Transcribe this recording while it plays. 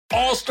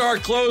All-star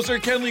closer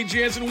Kenley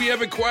Jansen, we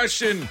have a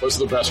question. What's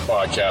the best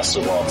podcast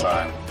of all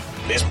time?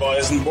 Baseball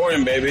isn't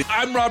boring, baby.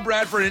 I'm Rob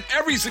Bradford, and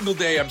every single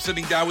day I'm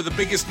sitting down with the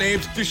biggest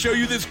names to show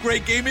you this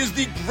great game is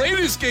the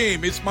greatest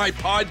game. It's my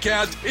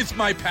podcast. It's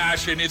my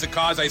passion. It's a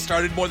cause I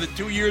started more than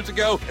 2 years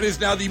ago and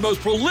is now the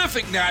most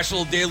prolific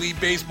national daily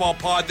baseball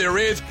pod there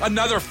is.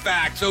 Another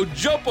fact. So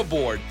jump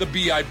aboard the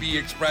BIB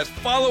Express.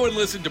 Follow and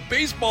listen to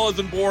Baseball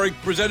Isn't Boring,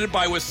 presented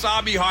by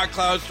Wasabi Hot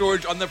Cloud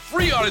Storage on the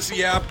free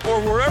Odyssey app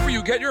or wherever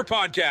you get your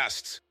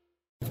podcasts.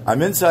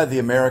 I'm inside the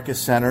America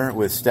Center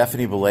with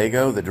Stephanie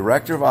Bellego, the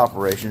Director of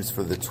Operations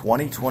for the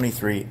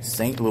 2023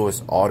 St.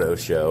 Louis Auto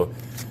Show.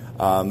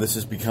 This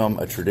has become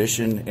a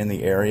tradition in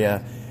the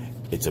area.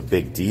 It's a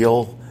big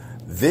deal.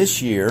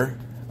 This year,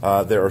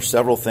 there are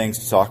several things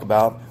to talk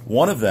about.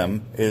 One of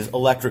them is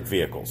electric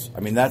vehicles. I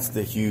mean, that's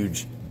the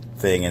huge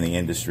thing in the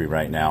industry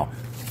right now.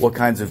 What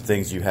kinds of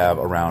things you have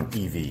around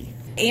EV?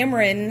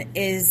 Ameren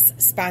is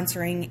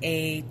sponsoring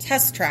a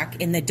test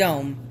track in the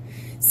Dome.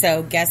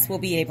 So guests will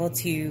be able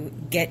to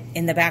get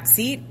in the back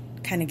seat,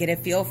 kind of get a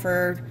feel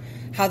for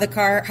how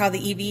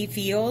the EV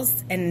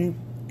feels, and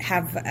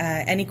have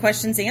any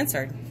questions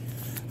answered.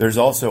 There's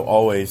also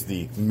always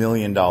the $1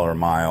 Million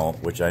Mile,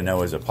 which I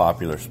know is a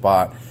popular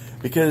spot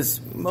because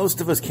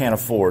most of us can't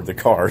afford the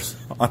cars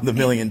on the $1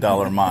 Million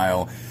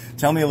Mile.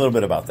 Tell me a little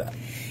bit about that.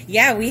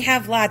 Yeah, we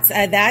have lots.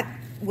 That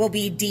will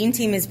be Dean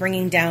Team is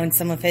bringing down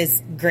some of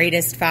his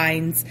greatest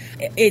finds.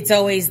 It's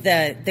always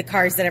the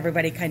cars that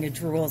everybody kind of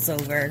drools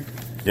over.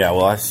 Yeah,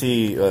 well, I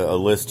see a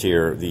list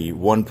here, the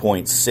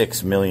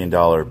 $1.6 million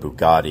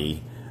Bugatti,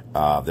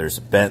 there's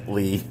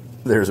Bentley,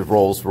 there's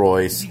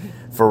Rolls-Royce,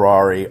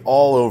 Ferrari,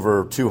 all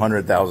over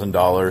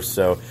 $200,000.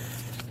 So,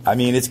 I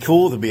mean, it's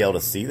cool to be able to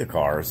see the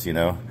cars, you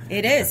know.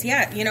 It is,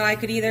 yeah. You know, I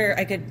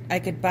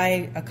could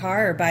buy a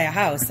car or buy a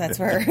house. That's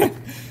where.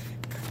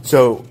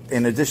 So,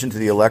 in addition to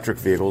the electric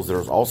vehicles,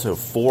 there's also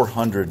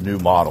 400 new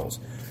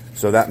models.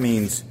 So that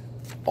means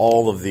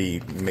all of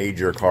the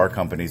major car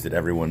companies that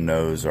everyone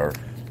knows are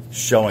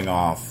showing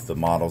off the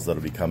models that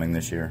will be coming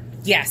this year?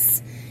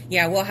 Yes.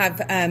 Yeah, we'll have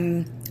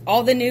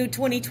all the new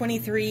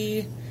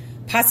 2023,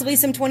 possibly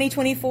some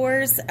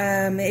 2024s.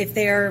 If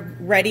they're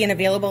ready and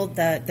available,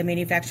 the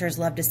manufacturers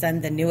love to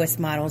send the newest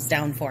models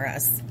down for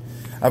us.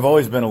 I've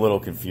always been a little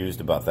confused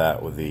about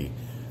that with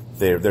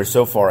they're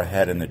so far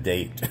ahead in the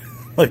date.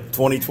 Like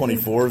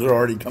 2024s are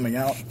already coming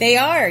out? They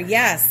are,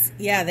 yes.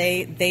 Yeah,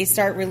 they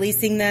start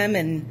releasing them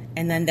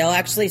and then they'll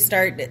actually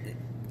start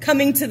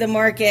coming to the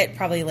market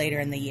probably later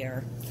in the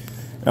year.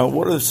 Now,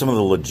 what are some of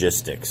the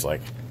logistics,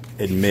 like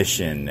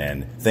admission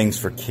and things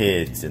for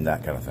kids and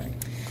that kind of thing?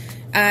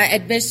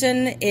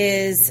 Admission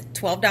is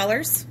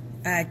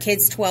 $12.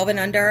 Kids 12 and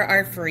under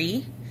are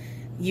free.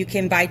 You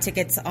can buy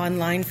tickets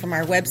online from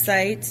our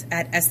website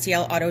at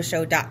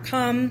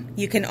stlautoshow.com.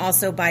 You can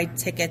also buy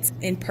tickets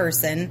in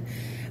person.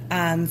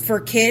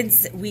 For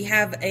kids, we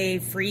have a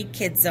free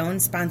kids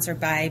zone sponsored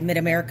by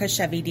Mid-America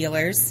Chevy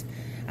Dealers.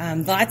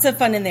 Lots of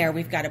fun in there.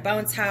 We've got a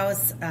bounce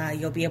house.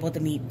 You'll be able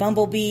to meet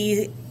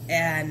Bumblebee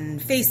and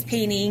face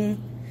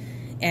painting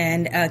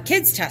and a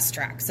kids test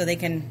track so they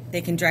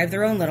can drive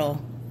their own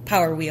little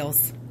Power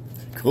Wheels.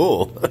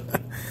 Cool.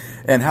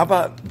 And how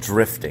about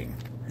drifting?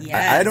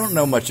 Yes. I don't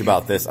know much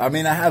about this. I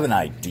mean, I have an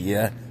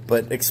idea,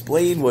 but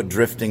explain what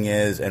drifting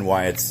is and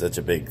why it's such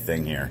a big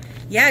thing here.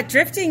 Yeah,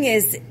 drifting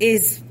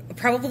is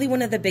probably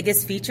one of the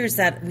biggest features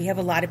that we have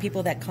a lot of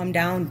people that come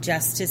down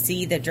just to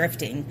see the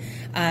drifting.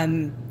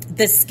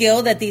 The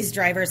skill that these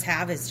drivers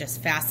have is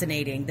just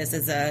fascinating. This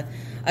is a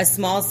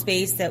small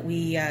space that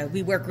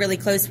we work really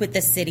close with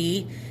the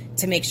city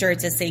to make sure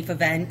it's a safe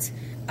event.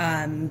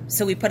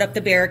 So we put up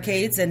the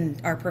barricades,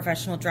 and our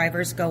professional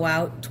drivers go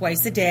out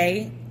twice a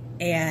day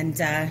and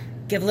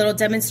give little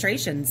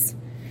demonstrations.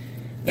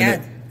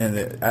 Yeah.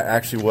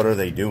 Actually, what are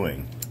they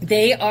doing?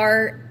 They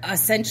are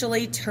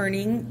essentially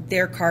turning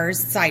their cars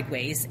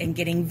sideways and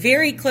getting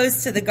very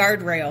close to the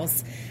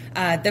guardrails.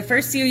 The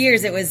first few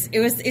years,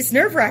 it's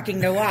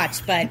nerve-wracking to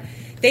watch, but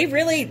they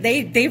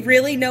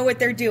really know what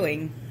they're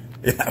doing.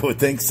 Yeah, I would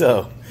think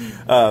so.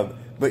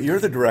 But you're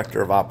the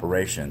director of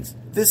operations.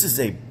 This is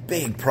a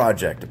big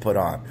project to put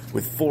on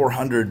with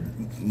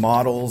 400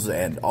 models,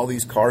 and all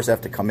these cars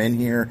have to come in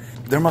here.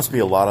 There must be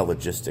a lot of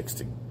logistics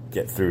to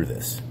get through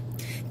this.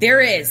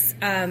 There is.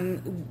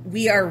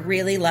 We are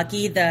really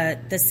lucky.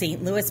 The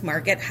St. Louis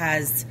market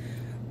has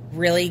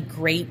really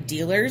great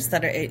dealers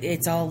that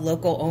it's all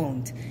local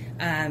owned.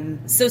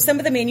 So some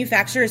of the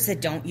manufacturers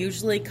that don't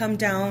usually come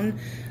down,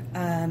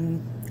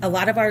 a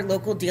lot of our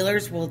local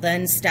dealers will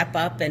then step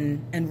up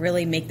and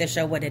really make the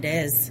show what it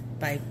is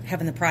by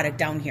having the product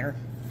down here.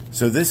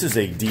 So this is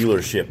a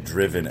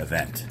dealership-driven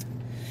event,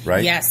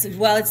 right? Yes.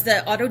 Well, it's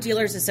the Auto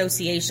Dealers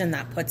Association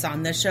that puts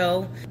on the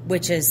show,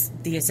 which is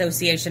the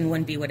association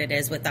wouldn't be what it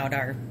is without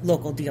our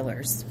local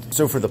dealers.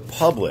 So for the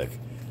public,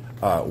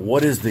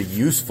 what is the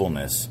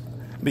usefulness,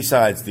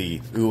 besides the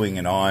oohing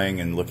and awing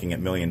and looking at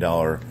 $1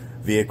 million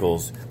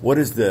vehicles, what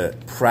is the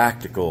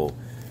practical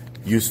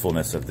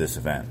usefulness of this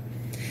event?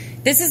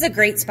 This is a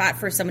great spot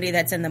for somebody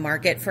that's in the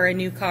market for a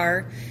new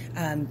car.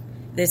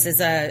 This is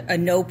a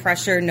no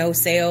pressure, no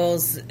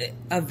sales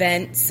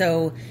event,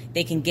 so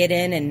they can get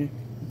in and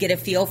get a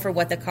feel for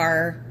what the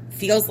car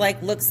feels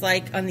like, looks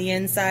like on the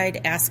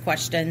inside, ask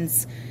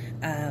questions,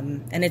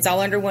 and it's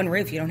all under one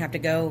roof. You don't have to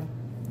go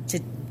to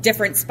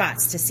different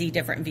spots to see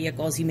different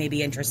vehicles you may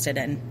be interested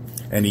in.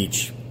 And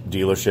each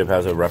dealership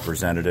has a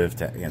representative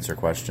to answer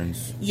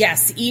questions?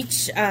 Yes,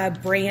 each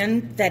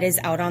brand that is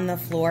out on the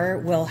floor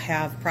will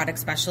have product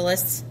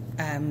specialists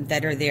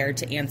that are there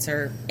to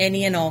answer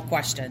any and all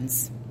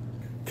questions.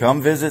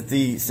 Come visit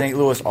the St.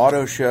 Louis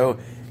Auto Show.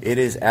 It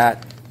is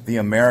at the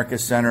America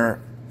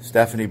Center.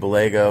 Stephanie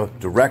Bellego,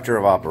 Director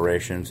of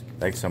Operations.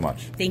 Thanks so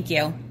much. Thank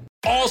you.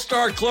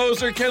 All-star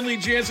closer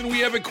Kenley Jansen, we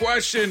have a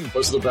question.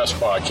 What's the best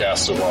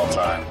podcast of all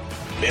time?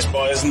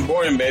 Baseball isn't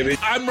boring, baby.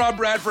 I'm Rob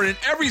Bradford, and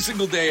every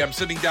single day I'm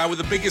sitting down with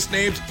the biggest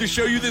names to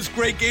show you this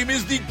great game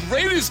is the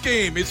greatest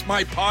game. It's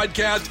my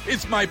podcast.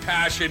 It's my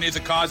passion. It's a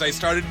cause I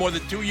started more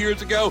than 2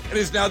 years ago and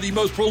is now the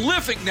most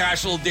prolific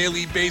national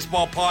daily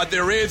baseball pod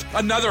there is.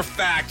 Another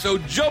fact, so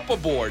jump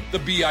aboard the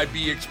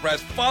BIB Express.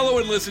 Follow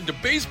and listen to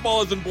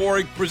Baseball Isn't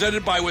Boring,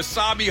 presented by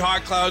Wasabi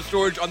Hot Cloud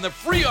Storage on the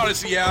free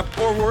Odyssey app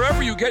or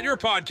wherever you get your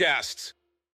podcasts.